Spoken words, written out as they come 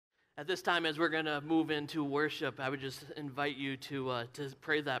At this time, as we're going to move into worship, I would just invite you to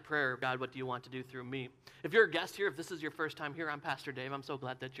pray that prayer. God, what do you want to do through me? If you're a guest here, if this is your first time here, I'm Pastor Dave. I'm so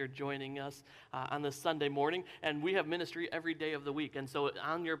glad that you're joining us on this Sunday morning. And we have ministry every day of the week. And so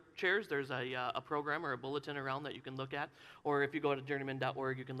on your chairs, there's a program or a bulletin around that you can look at. Or if you go to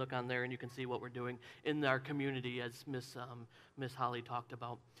journeyman.org, you can look on there and you can see what we're doing in our community, as Miss Holly talked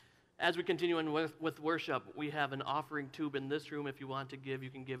about. As we continue in with worship, we have an offering tube in this room. If you want to give,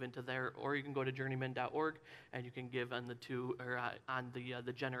 you can give into there, or you can go to journeyman.org and you can give on the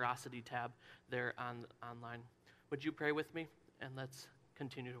generosity tab there online. Would you pray with me? And let's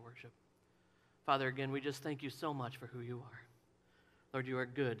continue to worship. Father, again, we just thank you so much for who you are. Lord, you are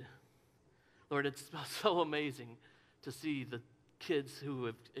good. Lord, it's so amazing to see the kids who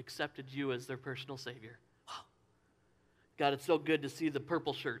have accepted you as their personal Savior. God, it's so good to see the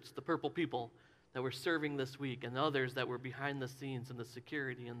purple shirts, the purple people that were serving this week, and others that were behind the scenes in the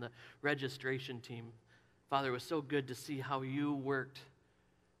security and the registration team. Father, it was so good to see how you worked.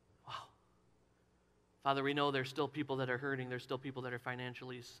 Wow. Father, we know there's still people that are hurting. There's still people that are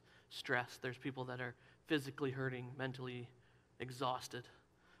financially stressed. There's people that are physically hurting, mentally exhausted.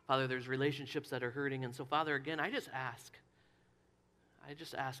 Father, there's relationships that are hurting. And so, Father, again, I just ask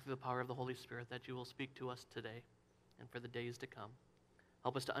through the power of the Holy Spirit that you will speak to us today and for the days to come.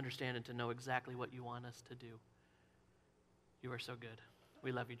 Help us to understand and to know exactly what you want us to do. You are so good.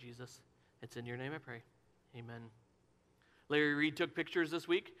 We love you, Jesus. It's in your name I pray. Amen. Larry Reed took pictures this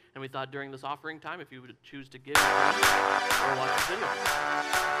week, and we thought during this offering time, if you would choose to give or watch the video.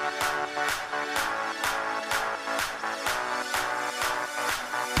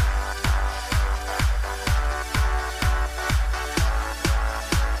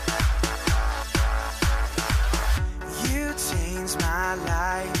 My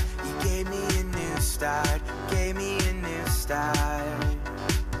life, you gave me a new start, gave me a new start.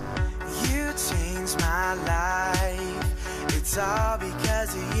 You changed my life. It's all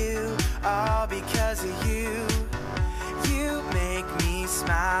because of you, all because of you. You make me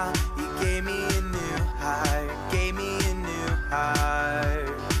smile. You gave me a new heart, gave me a new heart.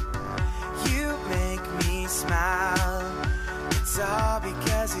 You make me smile. It's all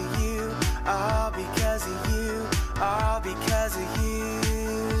because of you, all because of you. All because of you.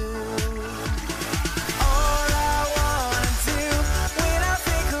 All I wanna do when I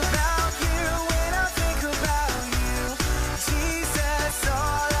think about you, when I think about you, Jesus.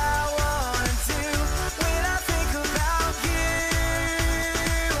 All I wanna do when I think about you,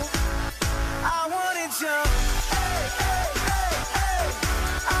 I wanna jump, hey, hey, hey, hey.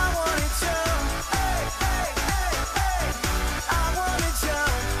 I wanna jump, hey, hey, hey, hey. I wanna jump,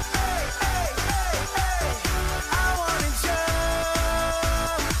 hey, hey, hey, hey.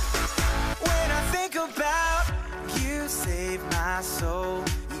 When I think about you, saved my soul.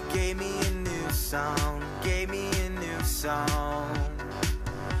 You gave me a new song, gave me a new song.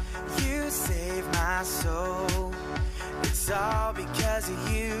 You saved my soul. It's all because of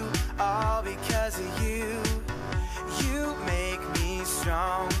you, all because of you. You make me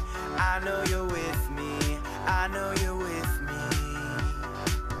strong. I know you're with me, I know you're with me.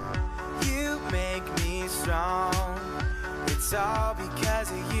 You make me strong. It's all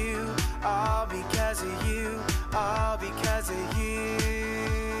because of you, all because of you, all because of you.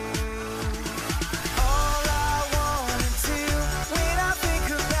 All I wanna do when I think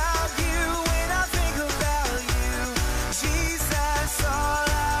about you, when I think about you, Jesus. All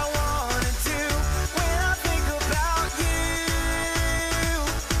I wanna do when I think about you,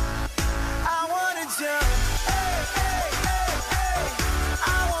 I wanna jump, hey, hey, hey, hey.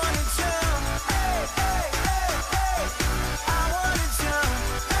 I wanna jump, hey, hey, hey, hey. I wanna jump,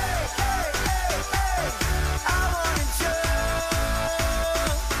 hey, hey, hey, hey. I wanna jump.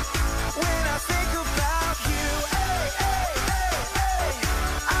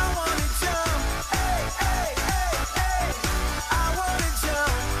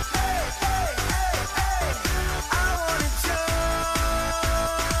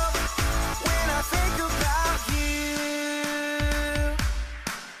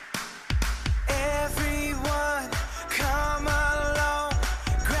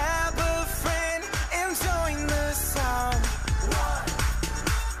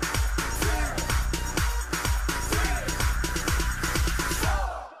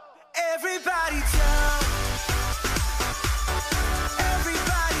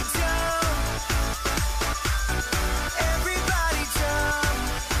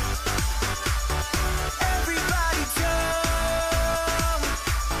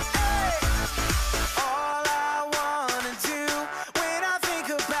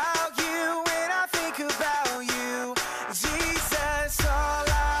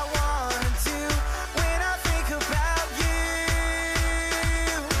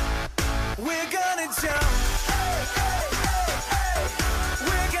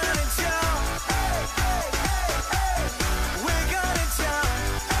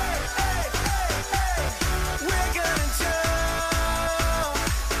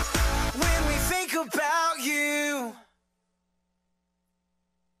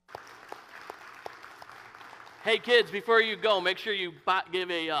 Hey kids, before you go, make sure you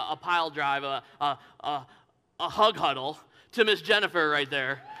give a pile drive, a hug huddle to Miss Jennifer right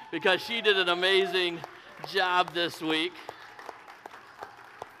there, because she did an amazing job this week.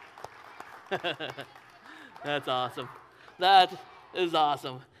 That's awesome. That is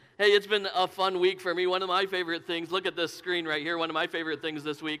awesome. Hey, it's been a fun week for me. One of my favorite things, look at this screen right here, one of my favorite things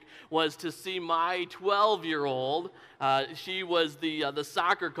this week was to see my 12-year-old. She was the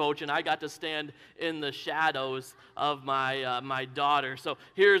soccer coach, and I got to stand in the shadows of my daughter. So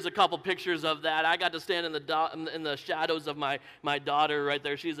here's a couple pictures of that. I got to stand in the shadows of my daughter right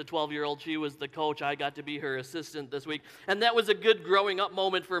there. She's a 12-year-old. She was the coach. I got to be her assistant this week. And that was a good growing up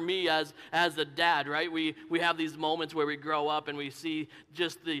moment for me as a dad, right? We have these moments where we grow up and we see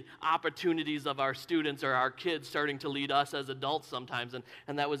just the opportunities of our students or our kids starting to lead us as adults sometimes,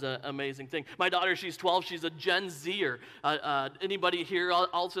 and that was an amazing thing. My daughter, she's 12, she's a Gen Zer. Anybody here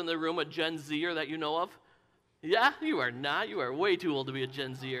also in the room a Gen Zer that you know of? Yeah, you are not. You are way too old to be a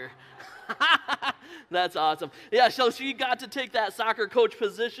Gen Zer. That's awesome. Yeah, so she got to take that soccer coach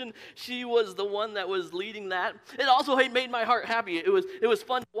position. She was the one that was leading that. It also made my heart happy. It was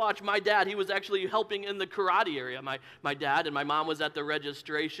fun to watch. My dad, he was actually helping in the karate area. My dad and my mom was at the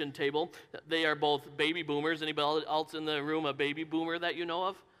registration table. They are both baby boomers. Anybody else in the room a baby boomer that you know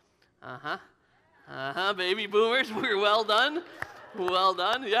of? Baby boomers. We're well done. Well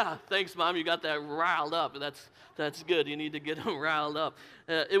done. Yeah, thanks, Mom. You got that riled up. That's good. You need to get them riled up.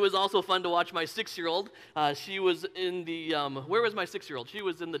 It was also fun to watch my 6-year-old. She was in the, where was my 6-year-old? She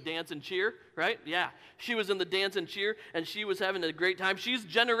was in the dance and cheer, right? Yeah. She was in the dance and cheer, and she was having a great time. She's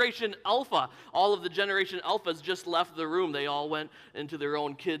Generation Alpha. All of the Generation Alphas just left the room. They all went into their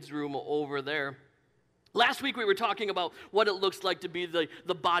own kids' room over there. Last week we were talking about what it looks like to be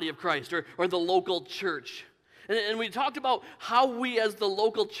the body of Christ or the local church. And we talked about how we as the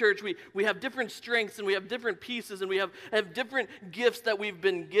local church, we have different strengths and we have different pieces and we have different gifts that we've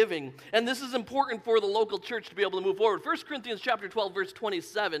been giving. And this is important for the local church to be able to move forward. 1 Corinthians chapter 12, verse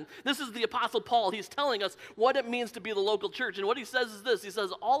 27, this is the Apostle Paul. He's telling us what it means to be the local church. And what he says is this. He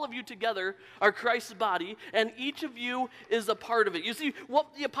says, all of you together are Christ's body and each of you is a part of it. You see,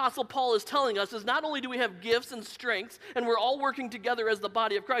 what the Apostle Paul is telling us is not only do we have gifts and strengths and we're all working together as the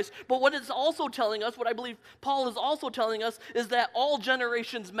body of Christ, but what it's also telling us, what I believe Paul is also telling us, is that all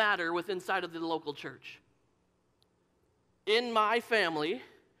generations matter inside of the local church. In my family,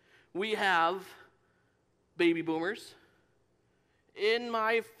 we have baby boomers. In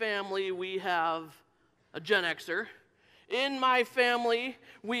my family, we have a Gen Xer. In my family,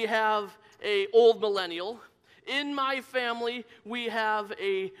 we have an old millennial. In my family, we have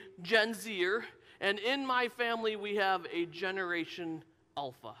a Gen Zer. And in my family, we have a Generation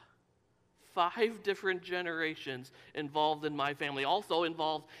Alpha. 5 different generations involved in my family, also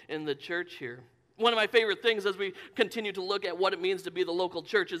involved in the church here. One of my favorite things as we continue to look at what it means to be the local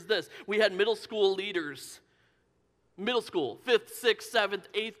church is this. We had middle school leaders, middle school, 5th, 6th, 7th,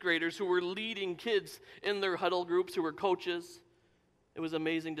 8th graders who were leading kids in their huddle groups, who were coaches. It was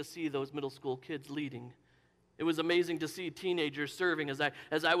amazing to see those middle school kids leading. It was amazing to see teenagers serving.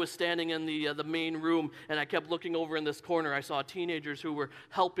 As I was standing in the main room and I kept looking over in this corner, I saw teenagers who were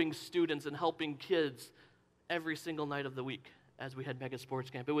helping students and helping kids every single night of the week as we had Mega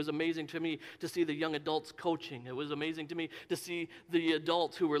Sports Camp. It was amazing to me to see the young adults coaching. It was amazing to me to see the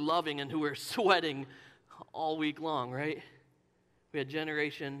adults who were loving and who were sweating all week long, right? We had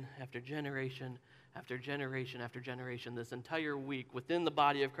generation after generation after generation after generation, this entire week within the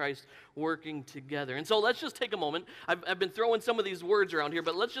body of Christ working together. And so let's just take a moment. I've been throwing some of these words around here,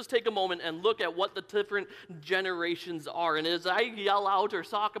 but let's just take a moment and look at what the different generations are. And as I yell out or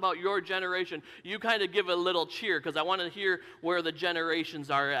talk about your generation, you kind of give a little cheer because I want to hear where the generations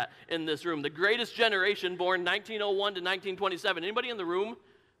are at in this room. The greatest generation, born 1901 to 1927. Anybody in the room?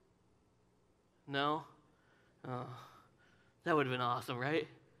 No? Oh, that would have been awesome, right?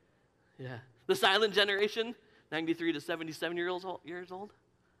 Yeah. The silent generation, 93 to 77 years old.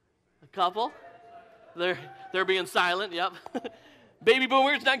 A couple. They're being silent, yep. Baby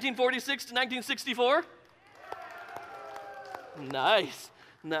boomers, 1946 to 1964.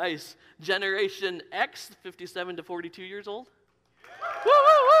 Nice. Generation X, 57 to 42 years old. Woo,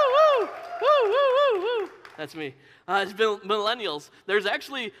 woo, woo, woo, woo, woo, woo, woo. That's me. It's been millennials. There's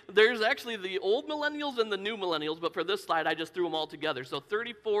actually the old millennials and the new millennials, but for this slide, I just threw them all together. So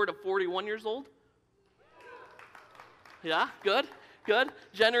 34 to 41 years old. Yeah, good.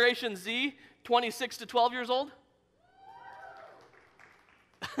 Generation Z, 26 to 12 years old.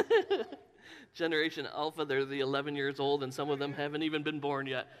 Generation Alpha, they're the 11 years old, and some of them haven't even been born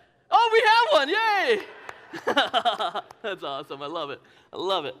yet. Oh, we have one! Yay! That's awesome. I love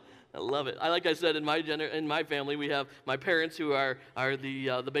it. I love it. Like I said, in my family, we have my parents who are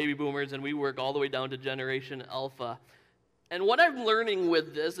the baby boomers, and we work all the way down to Generation Alpha. And what I'm learning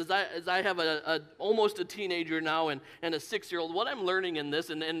with this is I have almost a teenager now and a 6-year-old. What I'm learning in this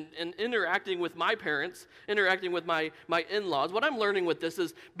and interacting with my parents, interacting with my in-laws, what I'm learning with this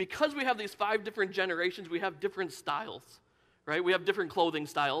is because we have these 5 different generations, we have different styles, right? We have different clothing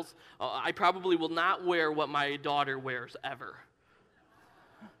styles. I probably will not wear what my daughter wears ever.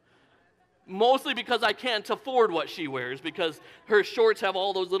 Mostly because I can't afford what she wears, because her shorts have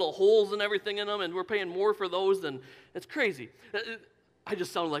all those little holes and everything in them, and we're paying more for those than, it's crazy. I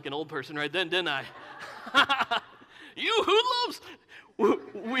just sounded like an old person right then, didn't I? You hoodlums!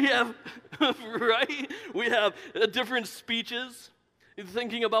 We have, right? We have different speeches.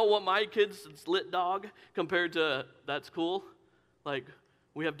 Thinking about what my kids, it's lit dog, compared to that's cool. Like,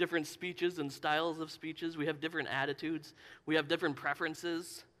 we have different speeches and styles of speeches. We have different attitudes. We have different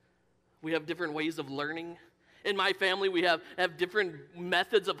preferences. We have different ways of learning. In my family, we have different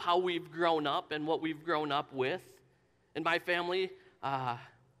methods of how we've grown up and what we've grown up with. In my family,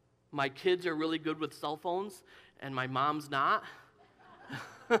 my kids are really good with cell phones, and my mom's not.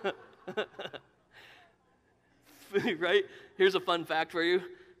 Right? Here's a fun fact for you.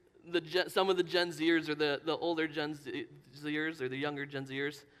 Some of the Gen Zers, or the older Gen Zers, or the younger Gen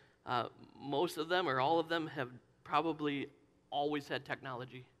Zers, most of them, or all of them, have probably always had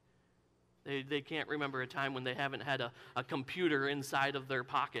technology. They can't remember a time when they haven't had a computer inside of their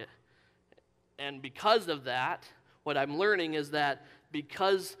pocket. And because of that, what I'm learning is that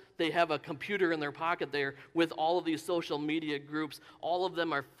because they have a computer in their pocket there with all of these social media groups, all of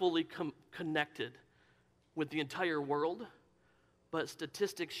them are fully connected with the entire world. But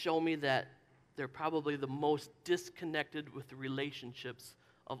statistics show me that they're probably the most disconnected with the relationships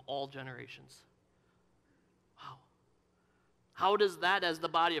of all generations. Wow. How does that, as the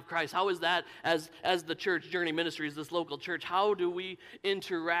body of Christ, how is that as the church, Journey Ministries, this local church, how do we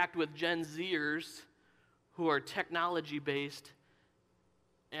interact with Gen Zers who are technology-based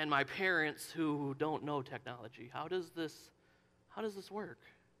and my parents who don't know technology? How does this work?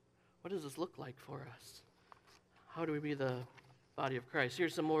 What does this look like for us? How do we be the body of Christ?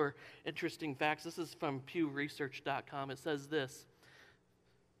 Here's some more interesting facts. This is from pewresearch.com. It says this: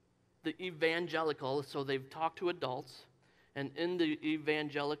 the evangelical, so they've talked to adults, and in the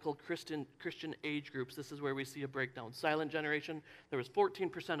evangelical Christian age groups, this is where we see a breakdown. Silent generation, there was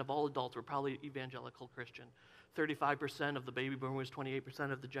 14% of all adults were probably evangelical Christian. 35% of the baby boomers,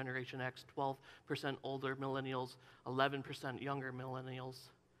 28% of the Generation X, 12% older millennials, 11% younger millennials.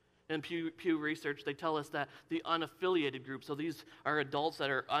 In Pew Research, they tell us that the unaffiliated group, so these are adults that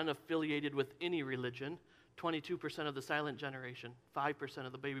are unaffiliated with any religion, 22% of the silent generation, 5%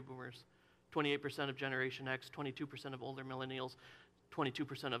 of the baby boomers, 28% of Generation X, 22% of older millennials,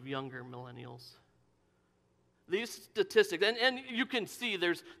 22% of younger millennials. These statistics, and you can see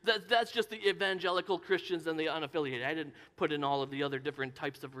that's just the evangelical Christians and the unaffiliated. I didn't put in all of the other different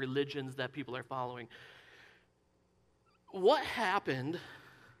types of religions that people are following. What happened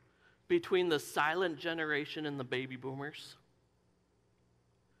between the silent generation and the baby boomers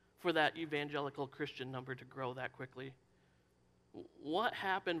for that evangelical Christian number to grow that quickly? What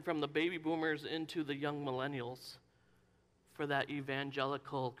happened from the baby boomers into the young millennials for that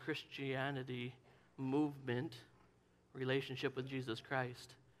evangelical Christianity movement, relationship with Jesus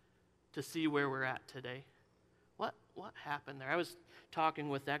Christ, to see where we're at today? What happened there? I was talking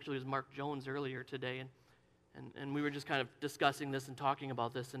with, actually, it was Mark Jones earlier today, and we were just kind of discussing this and talking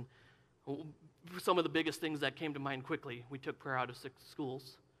about this, and some of the biggest things that came to mind quickly: we took prayer out of 6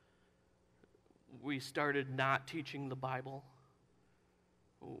 schools. We started not teaching the Bible.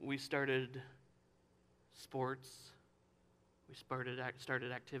 We started sports. We started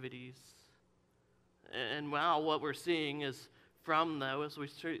activities. And now what we're seeing is, from those, we're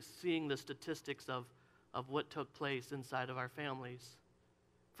seeing the statistics of what took place inside of our families,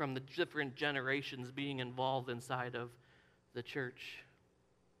 from the different generations being involved inside of the church.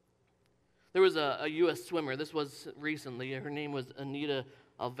 There was a U.S. swimmer. This was recently. Her name was Anita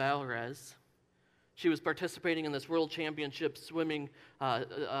Alvarez. She was participating in this world championship swimming.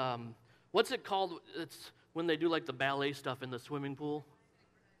 What's it called? It's when they do like the ballet stuff in the swimming pool.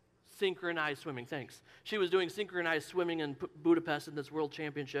 Synchronized swimming, thanks. She was doing synchronized swimming in Budapest in this world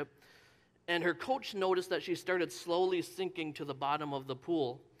championship. And her coach noticed that she started slowly sinking to the bottom of the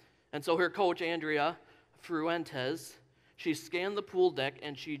pool. And so her coach, Andrea Fuentes, she scanned the pool deck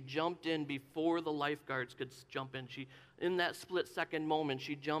and she jumped in before the lifeguards could jump in. In that split-second moment,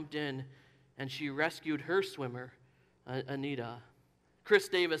 she jumped in and she rescued her swimmer, Anita. Chris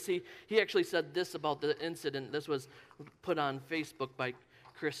Davis, he actually said this about the incident. This was put on Facebook by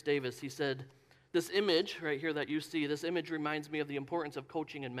Chris Davis. He said, "This image right here that you see, this image reminds me of the importance of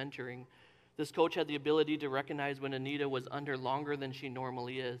coaching and mentoring. This coach had the ability to recognize when Anita was under longer than she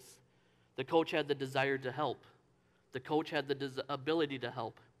normally is. The coach had the desire to help. The coach had the ability to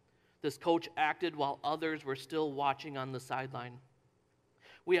help. This coach acted while others were still watching on the sideline.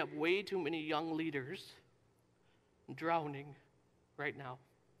 We have way too many young leaders drowning right now,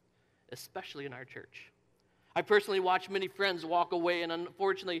 especially in our church. I personally watched many friends walk away, and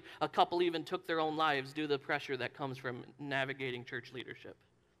unfortunately, a couple even took their own lives due to the pressure that comes from navigating church leadership.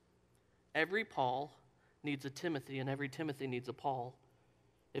 Every Paul needs a Timothy, and every Timothy needs a Paul.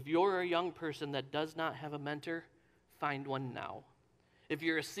 If you're a young person that does not have a mentor, find one now. If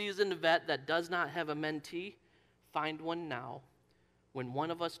you're a seasoned vet that does not have a mentee, find one now. When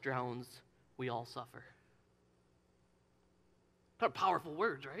one of us drowns, we all suffer." Powerful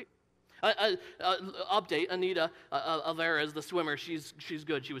words, right? Update, Anita Avera is the swimmer. She's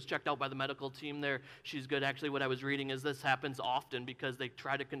good. She was checked out by the medical team there. She's good. Actually, what I was reading is this happens often because they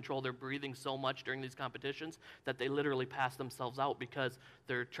try to control their breathing so much during these competitions that they literally pass themselves out because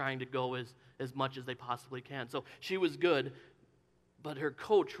they're trying to go as much as they possibly can. So she was good, but her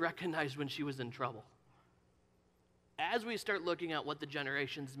coach recognized when she was in trouble. As we start looking at what the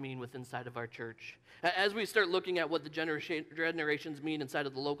generations mean within inside of our church, as we start looking at what the generations mean inside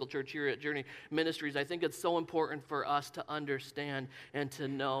of the local church here at Journey Ministries, I think it's so important for us to understand and to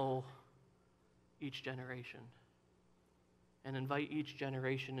know each generation and invite each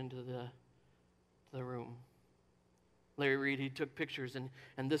generation into the room. Larry Reed, he took pictures,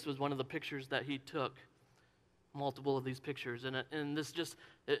 and this was one of the pictures that he took, multiple of these pictures, and this just,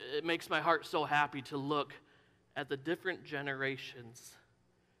 it makes my heart so happy to look at the different generations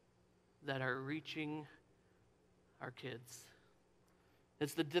that are reaching our kids.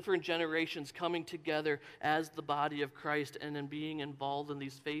 It's the different generations coming together as the body of Christ and in being involved in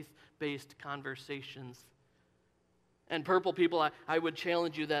these faith-based conversations. And Purple people, I would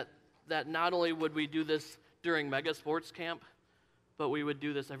challenge you that not only would we do this during Mega Sports Camp, but we would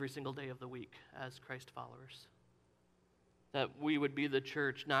do this every single day of the week as Christ followers. That we would be the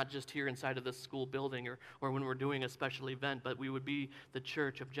church, not just here inside of this school building or when we're doing a special event, but we would be the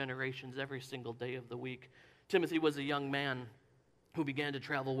church of generations every single day of the week. Timothy was a young man who began to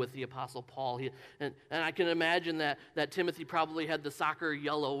travel with the Apostle Paul. And I can imagine that Timothy probably had the soccer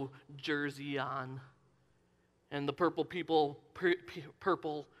yellow jersey on. And the purple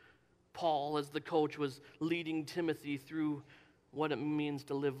Paul, as the coach, was leading Timothy through what it means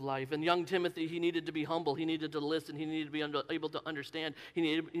to live life. And young Timothy, he needed to be humble. He needed to listen. He needed to be able to understand. He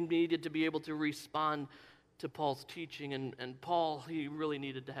needed to be able to respond to Paul's teaching. And Paul, he really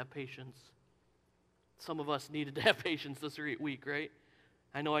needed to have patience. Some of us needed to have patience this week, right?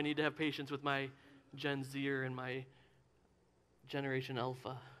 I know I need to have patience with my Gen Zer and my Generation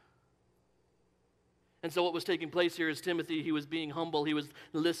Alpha. And so what was taking place here is Timothy, he was being humble, he was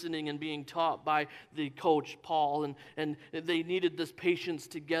listening and being taught by the coach, Paul, and they needed this patience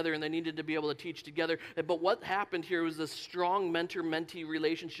together, and they needed to be able to teach together. But what happened here was this strong mentor-mentee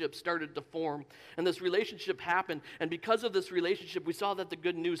relationship started to form, and this relationship happened, and because of this relationship, we saw that the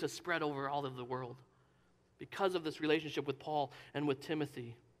good news has spread over all of the world, because of this relationship with Paul and with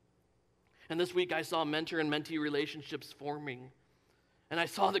Timothy. And this week I saw mentor and mentee relationships forming. And I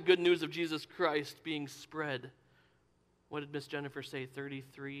saw the good news of Jesus Christ being spread. What did Miss Jennifer say?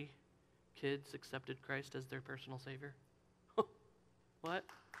 33 kids accepted Christ as their personal Savior? What?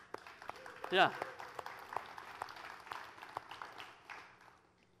 Yeah.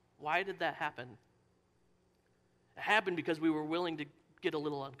 Why did that happen? It happened because we were willing to get a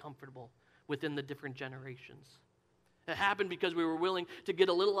little uncomfortable within the different generations. It happened because we were willing to get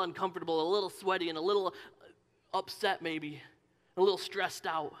a little uncomfortable, a little sweaty, and a little upset maybe. A little stressed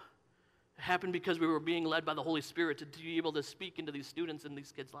out. It happened because we were being led by the Holy Spirit to be able to speak into these students and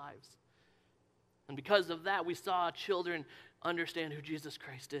these kids' lives. And because of that, we saw children understand who Jesus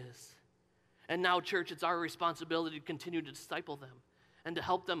Christ is. And now, church, it's our responsibility to continue to disciple them and to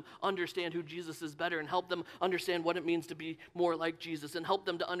help them understand who Jesus is better and help them understand what it means to be more like Jesus and help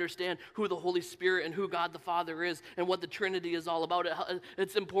them to understand who the Holy Spirit and who God the Father is and what the Trinity is all about.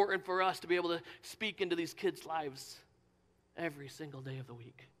 It's important for us to be able to speak into these kids' lives every single day of the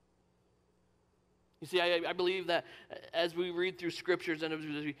week. You see, I believe that as we read through scriptures and as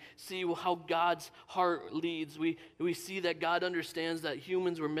we see how God's heart leads, we see that God understands that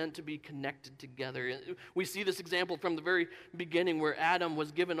humans were meant to be connected together. We see this example from the very beginning where Adam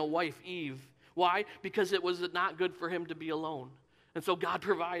was given a wife, Eve. Why? Because it was not good for him to be alone. And so God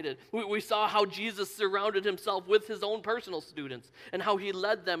provided. We saw how Jesus surrounded himself with his own personal students and how he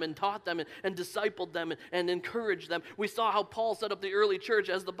led them and taught them and discipled them and encouraged them. We saw how Paul set up the early church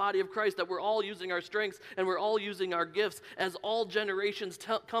as the body of Christ, that we're all using our strengths and we're all using our gifts as all generations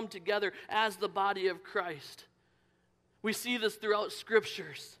come together as the body of Christ. We see this throughout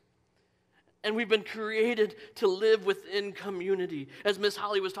scriptures. And we've been created to live within community. As Miss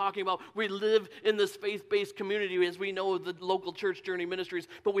Holly was talking about, we live in this faith-based community, as we know the local church Journey Ministries,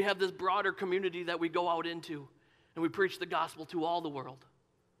 but we have this broader community that we go out into, and we preach the gospel to all the world.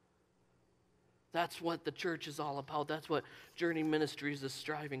 That's what the church is all about. That's what Journey Ministries is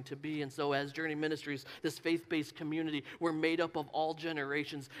striving to be. And so as Journey Ministries, this faith-based community, we're made up of all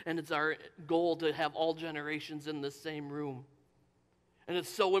generations, and it's our goal to have all generations in the same room. And it's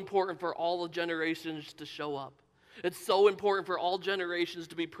so important for all the generations to show up. It's so important for all generations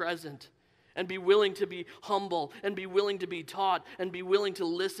to be present and be willing to be humble and be willing to be taught and be willing to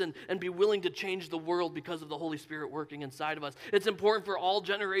listen and be willing to change the world because of the Holy Spirit working inside of us. It's important for all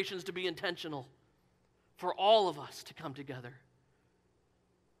generations to be intentional, for all of us to come together.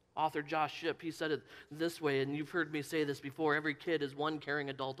 Author Josh Shipp, he said it this way, and you've heard me say this before: every kid is one caring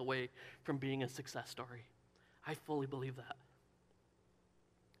adult away from being a success story. I fully believe that.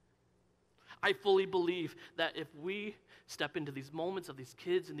 I fully believe that if we step into these moments of these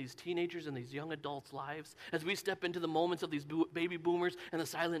kids and these teenagers and these young adults' lives, as we step into the moments of these baby boomers and the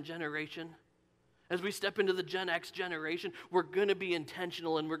silent generation, as we step into the Gen X generation, we're going to be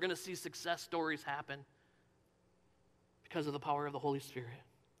intentional and we're going to see success stories happen because of the power of the Holy Spirit.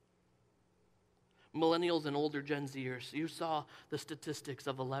 Millennials and older Gen Zers, you saw the statistics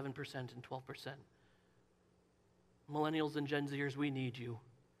of 11% and 12%. Millennials and Gen Zers, we need you.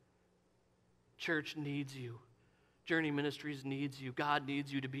 Church needs you. Journey Ministries needs you. God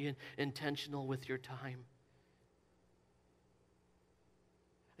needs you to be intentional with your time.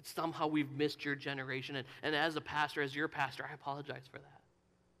 It's somehow we've missed your generation. And as a pastor, as your pastor, I apologize for that.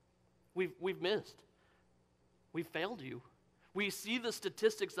 We've missed. We've failed you. We see the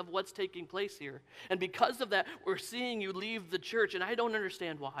statistics of what's taking place here. And because of that, we're seeing you leave the church, and I don't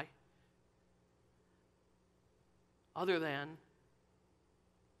understand why. Other than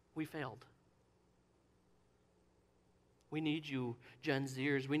we failed. We need you, Gen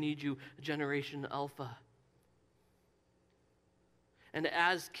Zers. We need you, Generation Alpha. And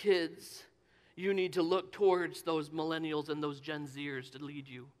as kids, you need to look towards those millennials and those Gen Zers to lead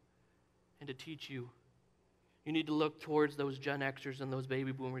you and to teach you. You need to look towards those Gen Xers and those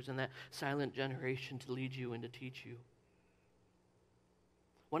baby boomers and that silent generation to lead you and to teach you.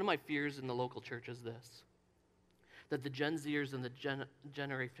 One of my fears in the local church is this: that the Gen Zers and the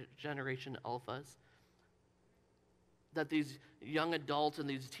Generation Alphas, that these young adults and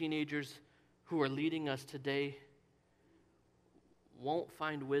these teenagers who are leading us today won't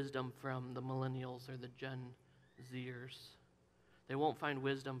find wisdom from the millennials or the Gen Zers. They won't find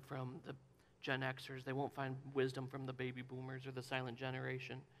wisdom from the Gen Xers. They won't find wisdom from the baby boomers or the silent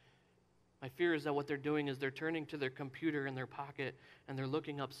generation. My fear is that what they're doing is they're turning to their computer in their pocket and they're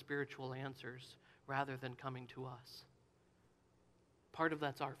looking up spiritual answers rather than coming to us. Part of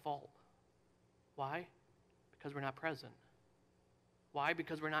that's our fault. Why? Because we're not present. Why?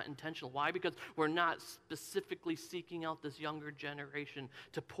 Because we're not intentional. Why? Because we're not specifically seeking out this younger generation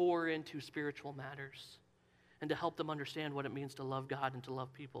to pour into spiritual matters and to help them understand what it means to love God and to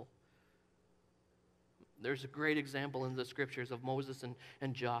love people. There's a great example in the scriptures of Moses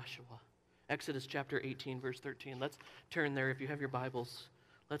and Joshua. Exodus chapter 18, verse 13. Let's turn there if you have your Bibles.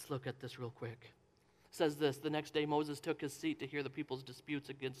 Let's look at this real quick. It says this: the next day Moses took his seat to hear the people's disputes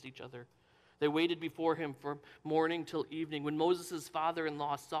against each other. They waited before him from morning till evening. When Moses'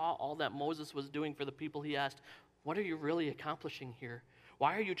 father-in-law saw all that Moses was doing for the people, he asked, "What are you really accomplishing here?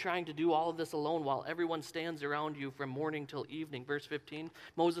 Why are you trying to do all of this alone while everyone stands around you from morning till evening?" Verse 15,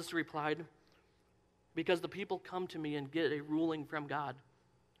 Moses replied, "Because the people come to me and get a ruling from God.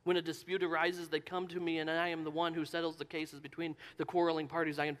 When a dispute arises, they come to me, and I am the one who settles the cases between the quarreling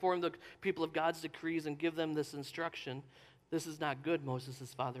parties. I inform the people of God's decrees and give them this instruction." "This is not good,"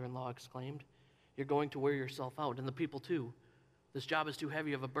 Moses' father-in-law exclaimed. "You're going to wear yourself out, and the people too. This job is too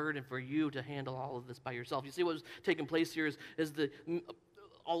heavy of a burden for you to handle all of this by yourself." You see what was taking place here is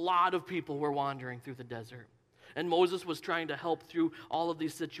a lot of people were wandering through the desert. And Moses was trying to help through all of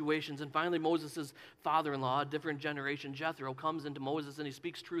these situations. And finally, Moses' father-in-law, a different generation, Jethro, comes into Moses and he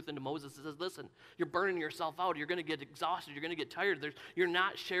speaks truth into Moses. He says, "Listen, you're burning yourself out. You're going to get exhausted. You're going to get tired. You're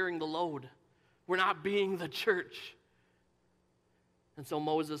not sharing the load. We're not being the church." And so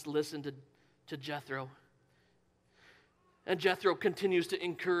Moses listened to Jethro. And Jethro continues to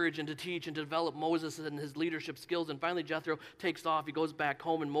encourage and to teach and to develop Moses and his leadership skills. And finally, Jethro takes off. He goes back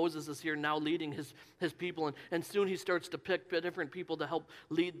home, and Moses is here now leading his people. And soon he starts to pick different people to help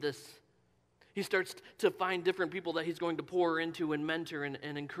lead this. He starts to find different people that he's going to pour into and mentor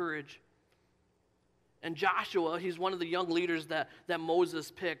and encourage. And Joshua, he's one of the young leaders that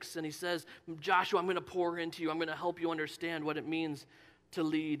Moses picks. And he says, Joshua, I'm going to pour into you. I'm going to help you understand what it means to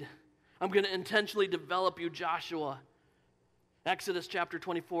lead. I'm going to intentionally develop you, Joshua. Exodus chapter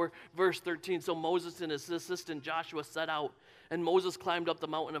 24, verse 13. So Moses and his assistant Joshua set out, and Moses climbed up the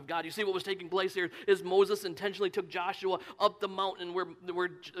mountain of God. You see what was taking place here is Moses intentionally took Joshua up the mountain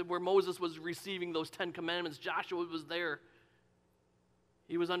where Moses was receiving those 10 commandments. Joshua was there.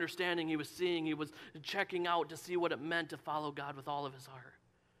 He was understanding, he was seeing, he was checking out to see what it meant to follow God with all of his heart,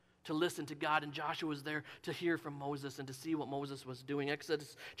 to listen to God. And Joshua was there to hear from Moses and to see what Moses was doing.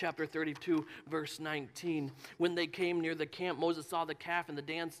 Exodus chapter 32, verse 19. When they came near the camp, Moses saw the calf and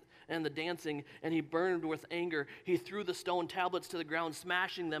the dancing, and he burned with anger. He threw the stone tablets to the ground,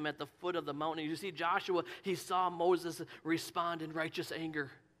 smashing them at the foot of the mountain. You see, Joshua, he saw Moses respond in righteous anger.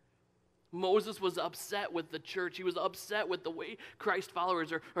 Moses was upset with the church. He was upset with the way Christ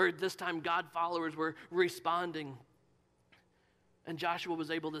followers, or at this time God followers, were responding. And Joshua was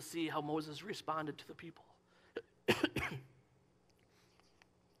able to see how Moses responded to the people.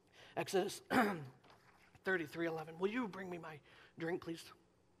 Exodus 33:11. Will you bring me my drink, please?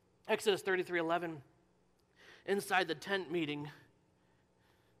 Exodus 33:11. Inside the tent meeting.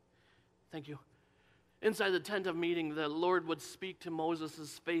 Thank you. Inside the tent of meeting, the Lord would speak to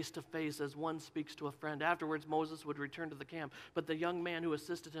Moses face to face as one speaks to a friend. Afterwards, Moses would return to the camp. But the young man who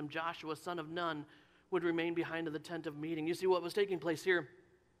assisted him, Joshua, son of Nun, would remain behind in the tent of meeting. You see, what was taking place here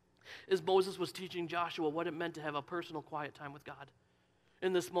is Moses was teaching Joshua what it meant to have a personal, quiet time with God.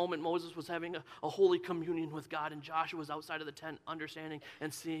 In this moment, Moses was having a holy communion with God, and Joshua was outside of the tent, understanding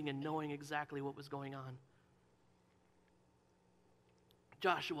and seeing and knowing exactly what was going on.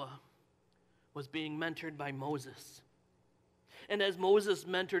 Joshua was being mentored by Moses. And as Moses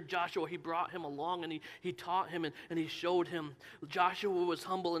mentored Joshua, he brought him along and he taught him and he showed him. Joshua was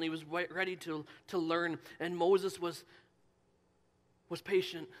humble and he was ready to learn. And Moses was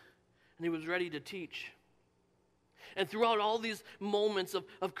patient and he was ready to teach. And throughout all these moments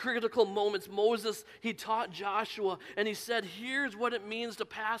of critical moments, Moses, he taught Joshua, and he said, here's what it means to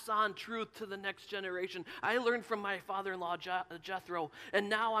pass on truth to the next generation. I learned from my father-in-law, Jethro, and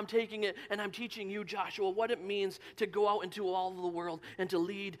now I'm taking it and I'm teaching you, Joshua, what it means to go out into all of the world and to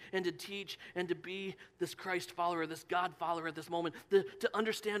lead and to teach and to be this Christ follower, this God follower at this moment, to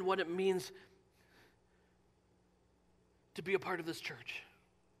understand what it means to be a part of this church.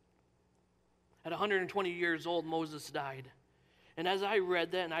 At 120 years old, Moses died. And as I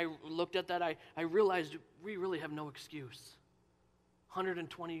read that and I looked at that, I realized we really have no excuse.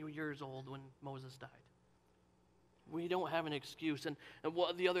 120 years old when Moses died. We don't have an excuse. And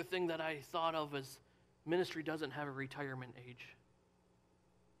what the other thing that I thought of is ministry doesn't have a retirement age.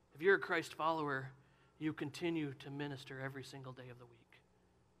 If you're a Christ follower, you continue to minister every single day of the week,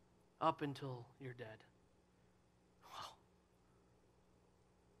 up until you're dead.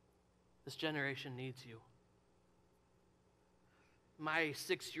 This generation needs you. My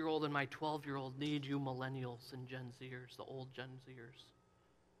 6-year-old and my 12-year-old need you millennials and Gen Zers, the old Gen Zers.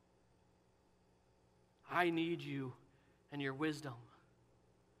 I need you and your wisdom.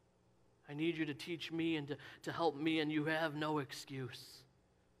 I need you to teach me and to help me, and you have no excuse.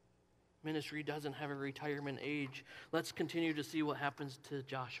 Ministry doesn't have a retirement age. Let's continue to see what happens to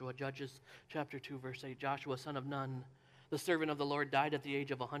Joshua. Judges chapter 2, verse 8. Joshua, son of Nun, the servant of the Lord, died at the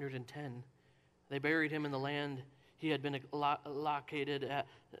age of 110. They buried him in the land he had been located at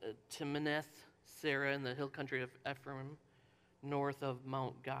Timnath Serah in the hill country of Ephraim, north of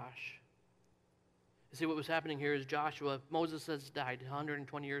Mount Gosh. You see, what was happening here is Joshua, Moses has died,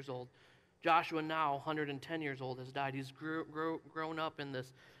 120 years old. Joshua, now 110 years old, has died. He's grown up in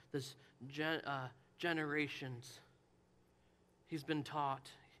this generations. He's been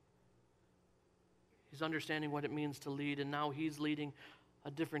taught. He's understanding what it means to lead, and now he's leading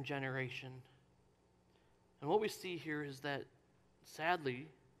a different generation. And what we see here is that, sadly,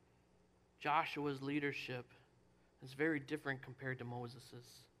 Joshua's leadership is very different compared to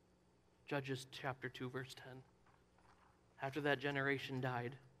Moses's. Judges chapter 2, verse 10. After that generation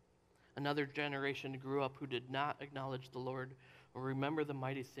died, another generation grew up who did not acknowledge the Lord or remember the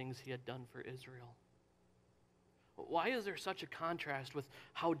mighty things he had done for Israel. Why is there such a contrast with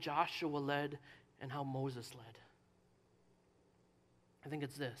how Joshua led and how Moses led? I think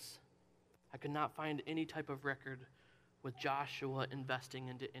it's this. I could not find any type of record with Joshua investing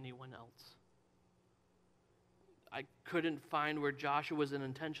into anyone else. I couldn't find where Joshua was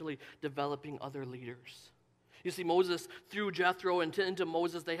intentionally developing other leaders. You see, Moses, through Jethro and into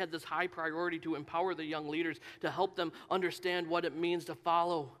Moses, they had this high priority to empower the young leaders, to help them understand what it means to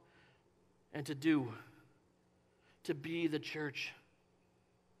follow and to do, to be the church.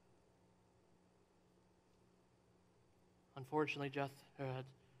 Unfortunately,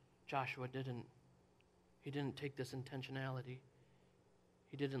 Joshua didn't. He didn't take this intentionality.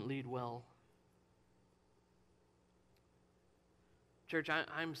 He didn't lead well. Church,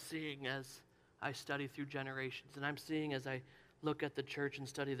 I'm seeing as I study through generations, and I'm seeing as I look at the church and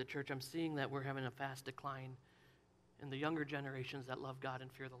study the church, I'm seeing that we're having a fast decline in the younger generations that love God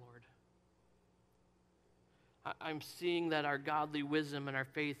and fear the Lord. I'm seeing that our godly wisdom and our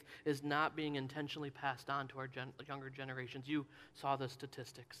faith is not being intentionally passed on to our younger generations. You saw the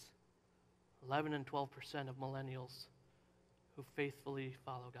statistics. 11 and 12% of millennials who faithfully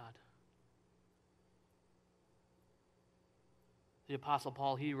follow God. The Apostle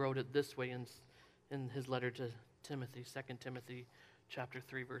Paul, he wrote it this way in his letter to Timothy, 2 Timothy chapter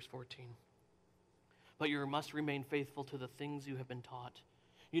 3, verse 14. But you must remain faithful to the things you have been taught.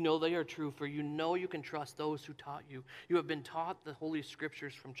 You know they are true, for you know you can trust those who taught you. You have been taught the Holy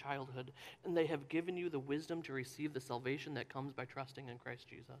Scriptures from childhood, and they have given you the wisdom to receive the salvation that comes by trusting in Christ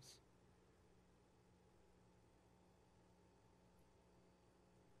Jesus.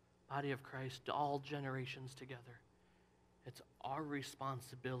 Body of Christ, all generations together. It's our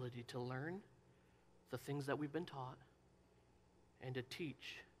responsibility to learn the things that we've been taught and to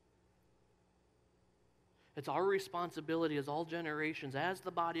teach. It's our responsibility as all generations, as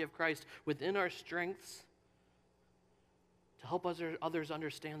the body of Christ, within our strengths, to help others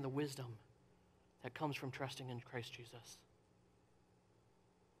understand the wisdom that comes from trusting in Christ Jesus.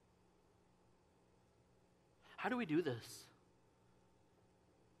 How do we do this?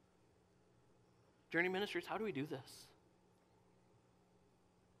 Journey Ministries, how do we do this?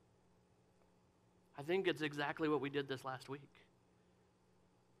 I think it's exactly what we did this last week.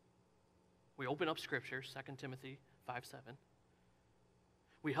 We open up scriptures, 2 Timothy 5:7.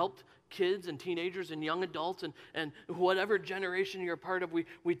 We helped kids and teenagers and young adults and whatever generation you're a part of,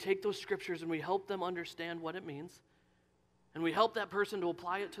 we take those scriptures and we help them understand what it means. And we help that person to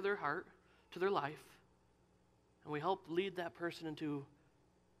apply it to their heart, to their life. And we help lead that person into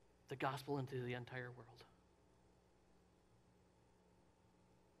the gospel, into the entire world.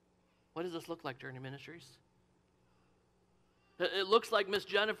 What does this look like, Journey Ministries? It looks like Miss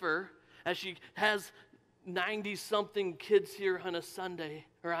Jennifer, as she has 90-something kids here on a Sunday,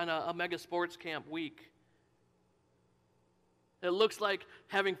 or on a mega sports camp week. It looks like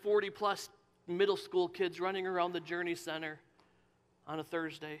having 40-plus middle school kids running around the Journey Center on a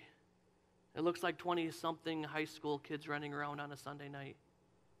Thursday. It looks like 20-something high school kids running around on a Sunday night.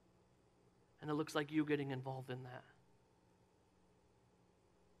 And it looks like you getting involved in that.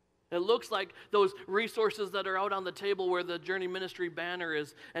 It looks like those resources that are out on the table where the Journey Ministry banner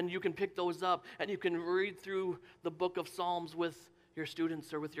is, and you can pick those up, and you can read through the book of Psalms with your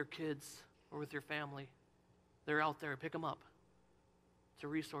students or with your kids or with your family. They're out there. Pick them up. It's a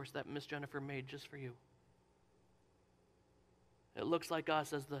resource that Miss Jennifer made just for you. It looks like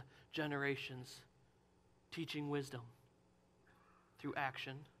us as the generations teaching wisdom through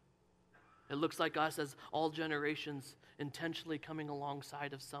action. It looks like us as all generations intentionally coming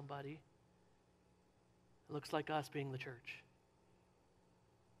alongside of somebody. It looks like us being the church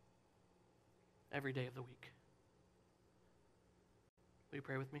every day of the week. Will you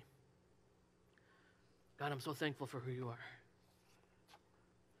pray with me? God, I'm so thankful for who you are.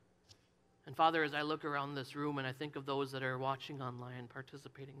 And Father, as I look around this room and I think of those that are watching online,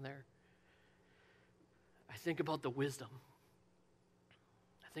 participating there, I think about the wisdom.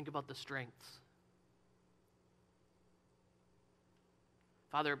 I think about the strengths.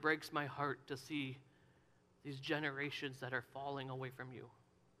 Father, it breaks my heart to see these generations that are falling away from you.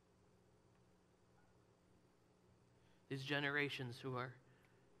 These generations who are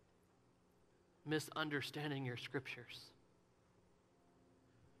misunderstanding your scriptures.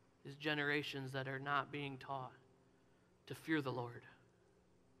 These generations that are not being taught to fear the Lord.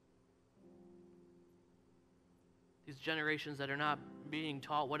 These generations that are not being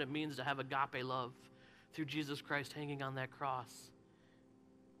taught what it means to have agape love through Jesus Christ hanging on that cross.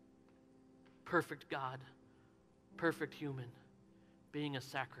 Perfect God, perfect human, being a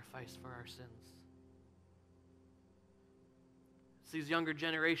sacrifice for our sins. It's these younger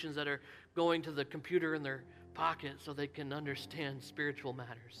generations that are going to the computer in their pocket so they can understand spiritual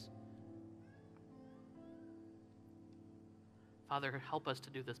matters. Father, help us to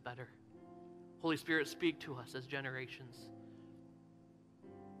do this better. Holy Spirit, speak to us as generations.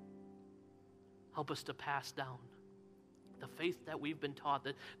 Help us to pass down the faith that we've been taught,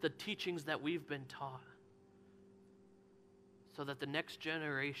 the teachings that we've been taught, so that the next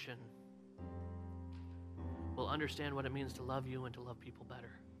generation will understand what it means to love you and to love people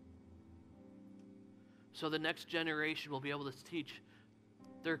better. So the next generation will be able to teach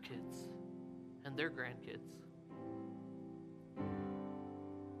their kids and their grandkids.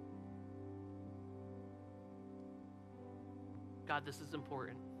 God, this is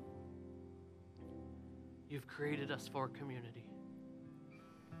important. You've created us for community.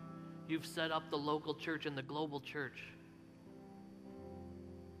 You've set up the local church and the global church.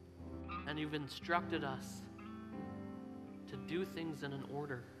 And you've instructed us to do things in an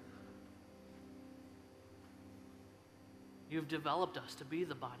order. You've developed us to be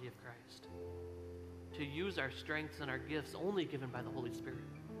the body of Christ, to use our strengths and our gifts only given by the Holy Spirit,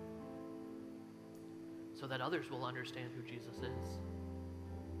 so that others will understand who Jesus is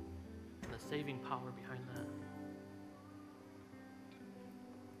and the saving power behind that.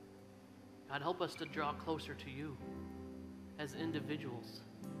 God, help us to draw closer to you as individuals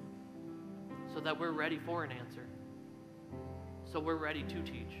so that we're ready for an answer, so we're ready to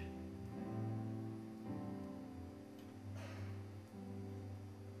teach.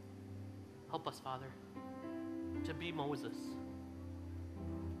 Help us, Father, to be Moses,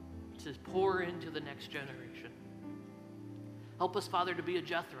 to pour into the next generation. Help us, Father, to be a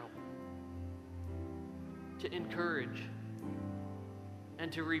Jethro, to encourage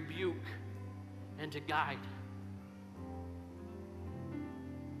and to rebuke and to guide.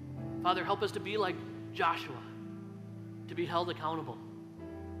 Father, help us to be like Joshua, to be held accountable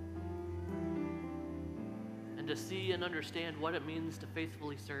and to see and understand what it means to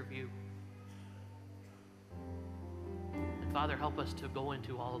faithfully serve you. And Father, help us to go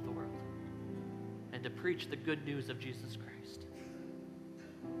into all of the world and to preach the good news of Jesus Christ.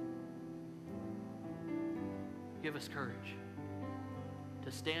 Give us courage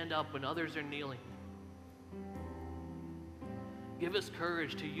to stand up when others are kneeling. Give us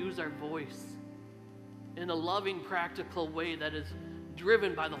courage to use our voice in a loving, practical way that is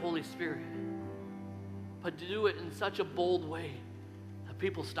driven by the Holy Spirit, but to do it in such a bold way that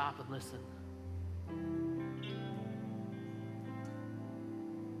people stop and listen.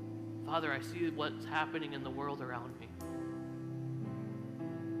 Father, I see what's happening in the world around me.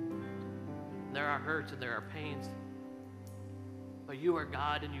 There are hurts and there are pains, but you are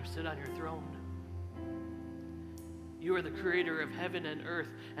God and you sit on your throne. You are the creator of heaven and earth,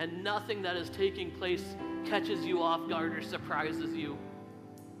 and nothing that is taking place catches you off guard or surprises you.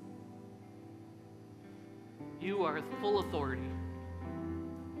 You are full authority.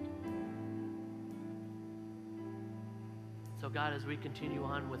 So God, as we continue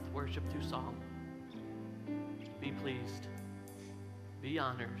on with worship through song, be pleased, be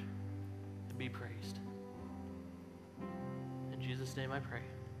honored, and be praised. In Jesus' name I pray.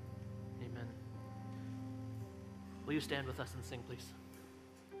 Amen. Will you stand with us and sing, please?